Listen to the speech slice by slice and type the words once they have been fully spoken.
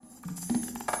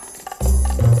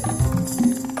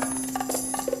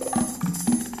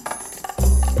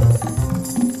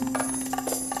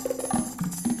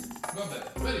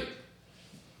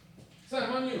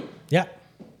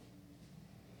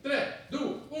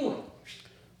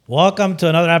Welcome to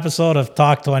another episode of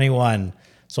Talk 21.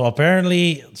 So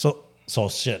apparently,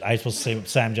 shit. I supposed to say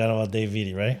Sam Genova, Dave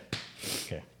Vitti, right?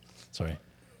 Okay, sorry.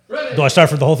 Ready? Do I start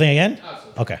for the whole thing again?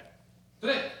 Absolutely. Okay.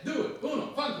 Tre, due,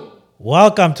 uno, fanculo.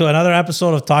 Welcome to another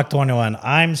episode of Talk 21.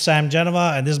 I'm Sam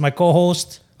Genova, and this is my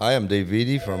co-host. I am Dave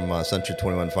Vitti from Century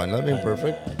 21 Fine Living.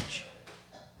 Perfect.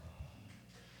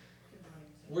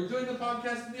 We're doing the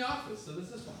podcast in the office, so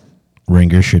this is fine.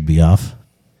 Ringer should be off.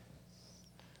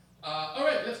 All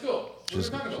right, let's go. What are we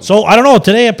talking about? So I don't know.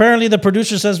 Today, apparently, the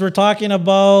producer says we're talking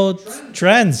about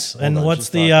trends and Hold on, what's she's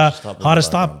the talking- she's talking in the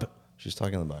hottest background. top. She's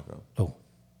talking in the background. Oh,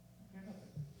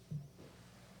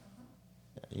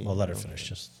 well, let her finish.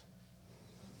 Just.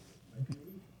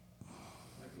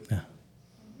 Yeah.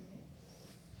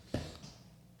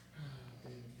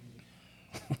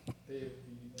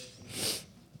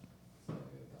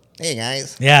 Hey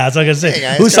guys. Yeah, that's what I was gonna say. Hey,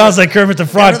 guys, Who sounds like Kermit the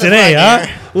Frog Kermit the today, Frog huh?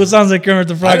 here. Who sounds like Kermit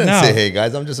the I Frog didn't now? say hey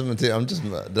guys. I'm just.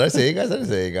 Did I say hey guys? I didn't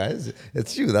say hey guys.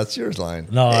 It's you. That's yours line.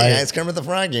 No, Hey I- guys, Kermit the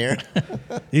Frog here.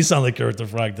 You sound like Kermit the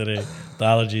Frog today. The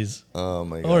allergies. Oh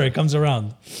my god. Or it comes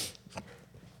around.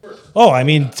 Oh, I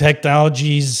mean,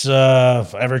 technology's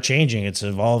ever changing. It's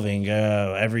evolving.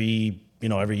 Every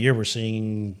year we're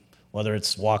seeing whether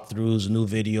it's walkthroughs, new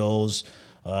videos,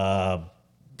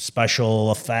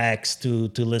 special effects to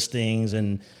listings,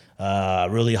 and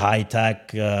really high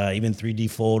tech, even 3D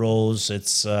photos.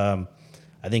 It's I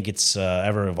think it's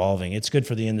ever evolving. It's good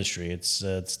for the industry. It's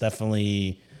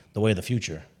definitely the way of the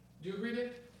future. Do you agree,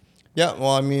 Dave? Yeah.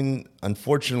 Well, I mean,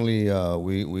 unfortunately,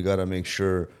 we got to make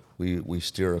sure we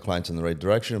steer our clients in the right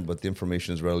direction, but the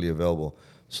information is readily available.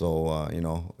 So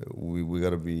we got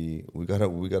to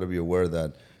be aware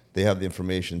that they have the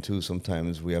information too.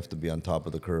 Sometimes we have to be on top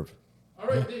of the curve. All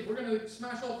right, Dave, we're going to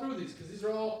smash all through these because these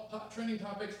are all hot trending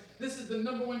topics. This is the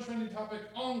number one trending topic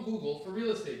on Google for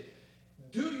real estate.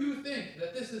 Do you think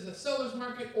that this is a seller's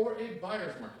market or a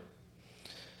buyer's market?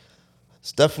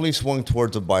 It's definitely swung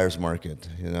towards a buyer's market.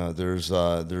 You know, there's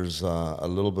a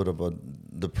little bit of a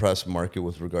depressed market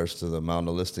with regards to the amount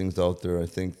of listings out there. I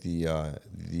think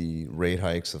the rate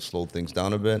hikes have slowed things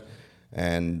down a bit,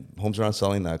 and homes are not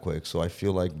selling that quick. So I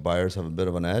feel like buyers have a bit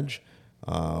of an edge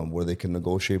where they can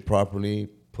negotiate properly,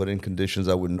 put in conditions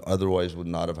that would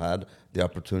not have had the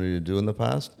opportunity to do in the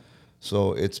past.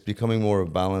 So it's becoming more of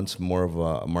a balance, more of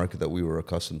a market that we were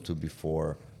accustomed to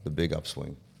before the big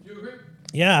upswing. Do you agree?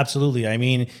 Yeah, absolutely. I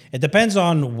mean, it depends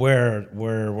on where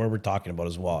we're talking about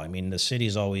as well. I mean, the city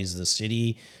is always the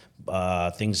city.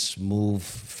 Things move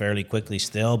fairly quickly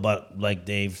still, but like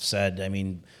Dave said, I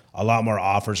mean, a lot more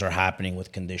offers are happening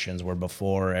with conditions where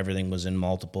before everything was in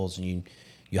multiples and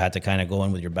you had to kind of go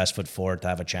in with your best foot forward to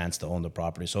have a chance to own the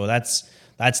property. So that's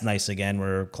nice again,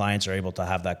 where clients are able to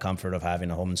have that comfort of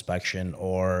having a home inspection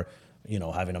or,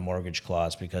 having a mortgage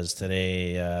clause, because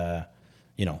today,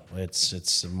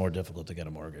 it's more difficult to get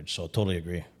a mortgage. So totally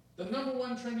agree. The number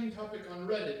one trending topic on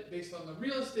Reddit, based on the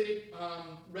real estate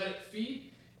Reddit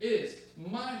feed, is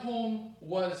my home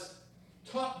was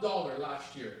top dollar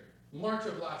last year, March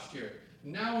of last year.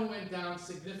 Now it went down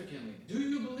significantly. Do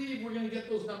you believe we're going to get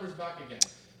those numbers back again?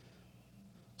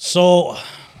 So,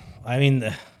 I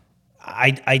mean,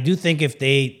 I do think if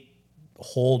they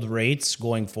hold rates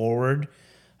going forward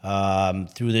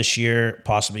through this year,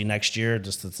 possibly next year,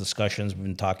 just the discussions we've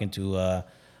been talking to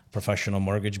professional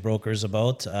mortgage brokers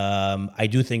about, I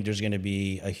do think there's going to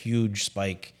be a huge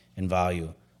spike in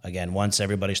value again once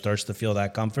everybody starts to feel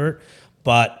that comfort.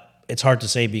 But it's hard to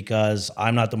say because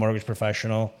I'm not the mortgage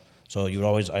professional. So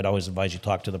I'd always advise you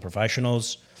talk to the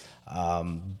professionals.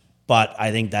 But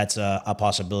I think that's a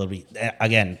possibility.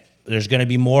 Again, there's going to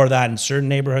be more of that in certain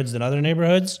neighborhoods than other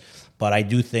neighborhoods. But I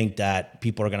do think that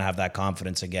people are going to have that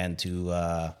confidence again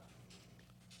to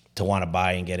want to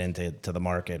buy and get into the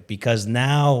market. Because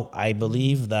now I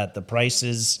believe that the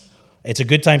prices, it's a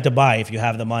good time to buy if you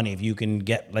have the money. If you can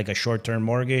get like a short-term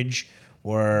mortgage,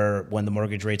 or when the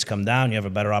mortgage rates come down, you have a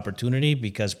better opportunity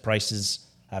because prices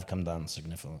have come down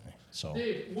significantly. So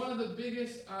Dave, one of the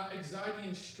biggest anxiety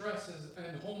and stresses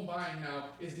in home buying now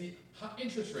is the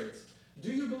interest rates.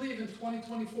 Do you believe in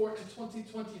 2024 and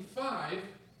 2025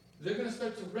 they're going to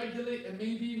start to regulate and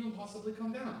maybe even possibly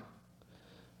come down?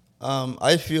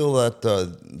 I feel that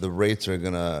the rates are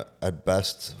going to, at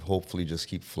best, hopefully just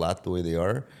keep flat the way they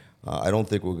are. I don't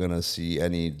think we're going to see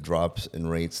any drops in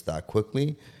rates that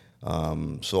quickly.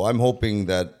 So I'm hoping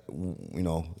that,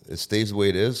 it stays the way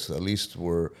it is. At least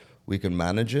we can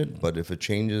manage it. But if it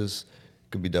changes,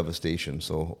 it could be devastation.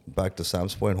 So back to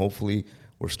Sam's point, hopefully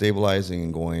we're stabilizing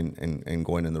and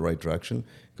going in the right direction.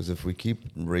 Because if we keep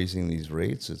raising these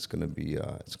rates, it's going to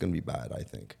be bad, I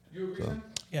think. You agree, So. Sam?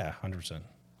 yeah, 100%.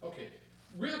 Okay.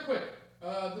 Real quick,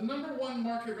 The number one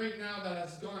market right now that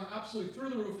has gone absolutely through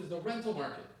the roof is the rental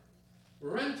market.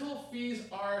 Rental fees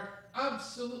are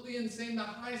absolutely insane, the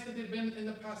highest that they've been in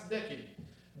the past decade.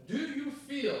 Do you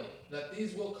feel that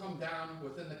these will come down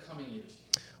within the coming years?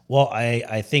 Well,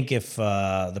 I think if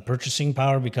the purchasing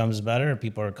power becomes better,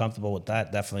 people are comfortable with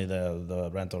that, definitely the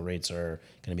rental rates are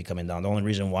going to be coming down. The only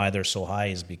reason why they're so high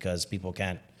is because people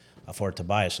can't afford to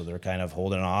buy, so they're kind of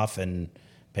holding off and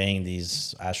paying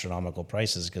these astronomical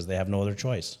prices because they have no other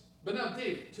choice. But now,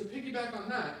 Dave, to piggyback on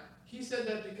that, he said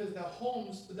that because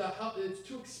it's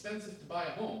too expensive to buy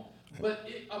a home. But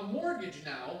a mortgage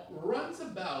now runs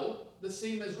about the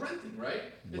same as renting, right?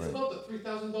 It's Right. about the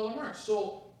 $3,000 mark.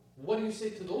 So, what do you say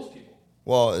to those people?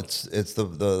 Well, it's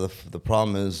the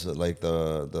problem is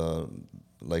the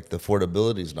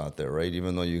affordability is not there, right?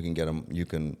 Even though you can get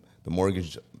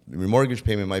your mortgage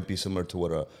payment might be similar to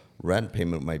what a rent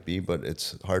payment might be, but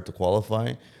it's hard to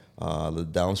qualify. The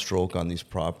downstroke on these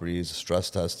properties, stress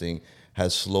testing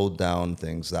has slowed down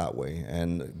things that way,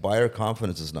 and buyer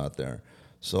confidence is not there.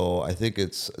 So I think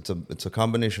it's a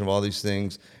combination of all these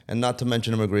things, and not to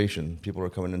mention immigration. People are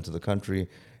coming into the country,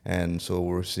 and so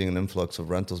we're seeing an influx of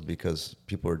rentals because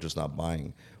people are just not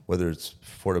buying. Whether it's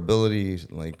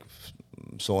affordability, like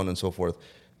so on and so forth,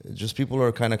 just people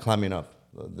are kind of climbing up.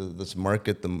 This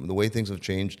market, the way things have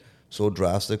changed so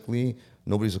drastically,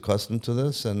 nobody's accustomed to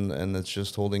this, and it's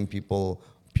just holding people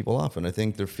off. And I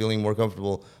think they're feeling more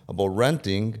comfortable about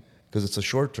renting because it's a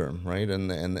short term, right?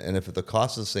 And if the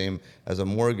cost is the same as a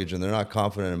mortgage and they're not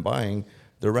confident in buying,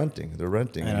 they're renting. They're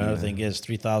renting. And another thing is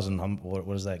 3,000. What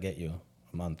does that get you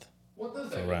a month What does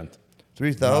for that rent? mean?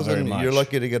 3,000. Not very You're much.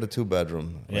 lucky to get a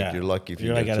 2-bedroom. Like Yeah. you're lucky if you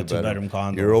You're get like a at a two-bedroom 2-bedroom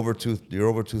condo. You're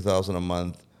over 2,000 a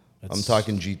month. I'm It's-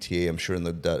 talking GTA. I'm sure in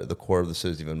the core of the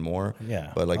city is even more.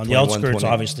 Yeah, But like on the 21, outskirts, 20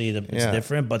 obviously, it's Yeah.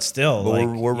 different, but still, But like,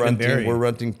 we're even renting. Barrie. We're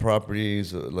renting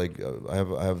properties. I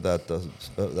have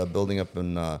that building up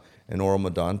in Oro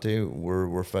Medonte.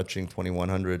 We're fetching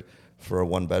 2,100 for a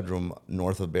 1-bedroom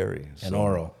north of Barrie. In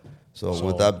Oro. So So-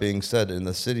 with that being said, in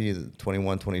the city,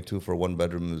 21, 22 for a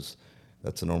 1-bedroom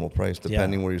that's a normal price,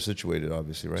 depending where you're situated,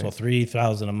 obviously, right? So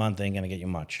 3,000 a month ain't gonna get you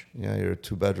much. Yeah, you're a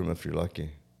 2-bedroom if you're lucky.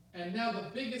 And now the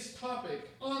biggest topic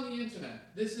on the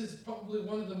internet. This is probably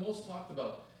one of the most talked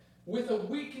about. With a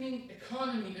weakening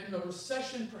economy and a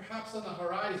recession perhaps on the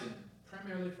horizon,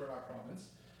 primarily for our province,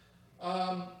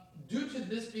 due to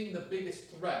this being the biggest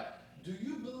threat, do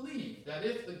you believe that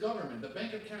if the government, the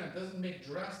Bank of Canada, doesn't make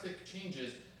drastic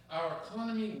changes, our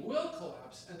economy will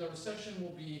collapse and the recession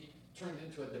will be turned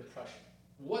into a depression?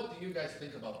 What do you guys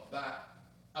think about that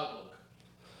outlook?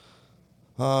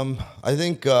 I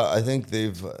think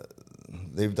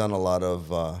they've done a lot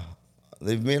of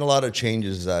they've made a lot of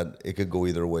changes that it could go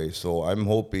either way. So I'm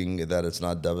hoping that it's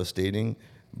not devastating,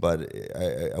 but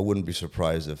I wouldn't be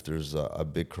surprised if there's a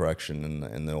big correction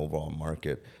in the overall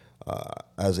market.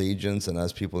 As agents and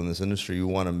as people in this industry, we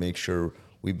want to make sure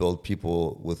we build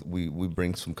people we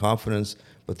bring some confidence.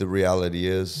 But the reality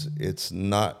is, it's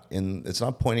not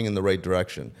pointing in the right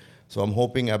direction. So I'm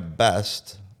hoping at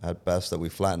best that we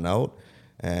flatten out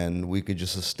and we could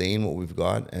just sustain what we've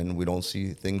got, and we don't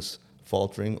see things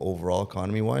faltering overall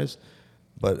economy-wise.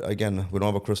 But again, we don't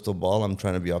have a crystal ball. I'm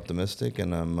trying to be optimistic,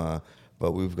 and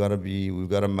but we've got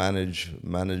to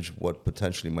manage what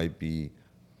potentially might be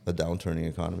a downturning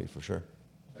economy for sure.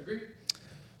 Agree?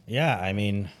 Yeah, I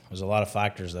mean, there's a lot of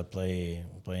factors that play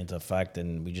into effect,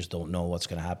 and we just don't know what's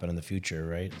going to happen in the future,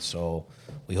 right? So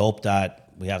we hope that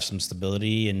we have some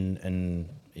stability and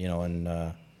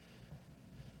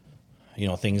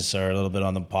things are a little bit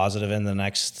on the positive in the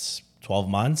next 12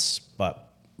 months. But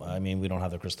I mean, we don't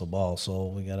have the crystal ball, so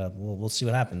we'll see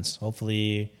what happens.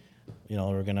 Hopefully,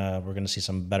 we're gonna see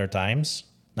some better times.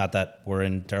 Not that we're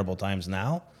in terrible times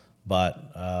now,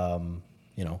 but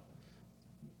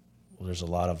there's a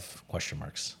lot of question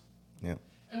marks. Yeah.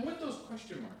 And with those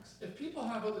question marks, if people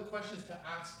have other questions to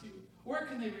ask you, where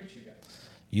can they reach you guys?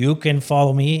 You can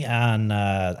follow me on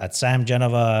at Sam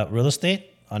Geneva Real Estate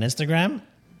on Instagram.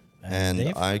 And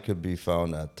Dave? I could be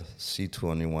found at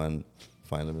C21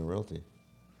 Fine Living Realty.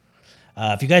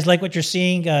 If you guys like what you're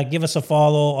seeing, give us a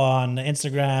follow on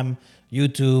Instagram,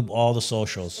 YouTube, all the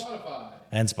socials, Spotify.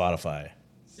 and Spotify.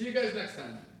 See you guys next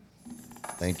time.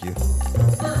 Thank you.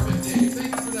 Perfect, Dave.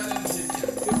 Thank you for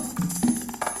that.